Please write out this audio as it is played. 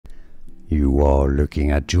You are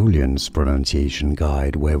looking at Julian's pronunciation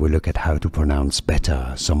guide, where we look at how to pronounce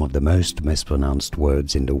better some of the most mispronounced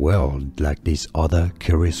words in the world, like this other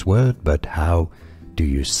curious word. But how do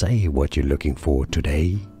you say what you're looking for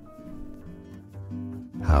today?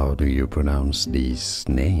 How do you pronounce this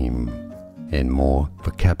name? And more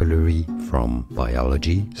vocabulary from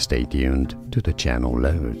biology. Stay tuned to the channel,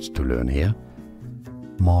 loads to learn here.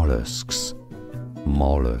 Molluscs.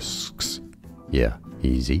 Molluscs. Yeah,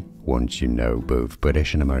 easy. Once you know both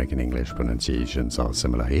British and American English pronunciations are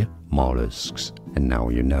similar here. Molluscs. And now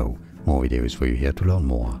you know. More videos for you here to learn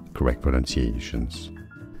more correct pronunciations.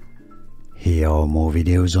 Here are more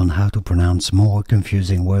videos on how to pronounce more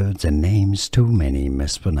confusing words and names too many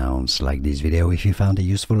mispronounced. Like this video if you found it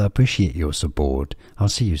useful. I appreciate your support. I'll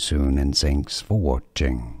see you soon and thanks for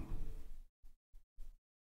watching.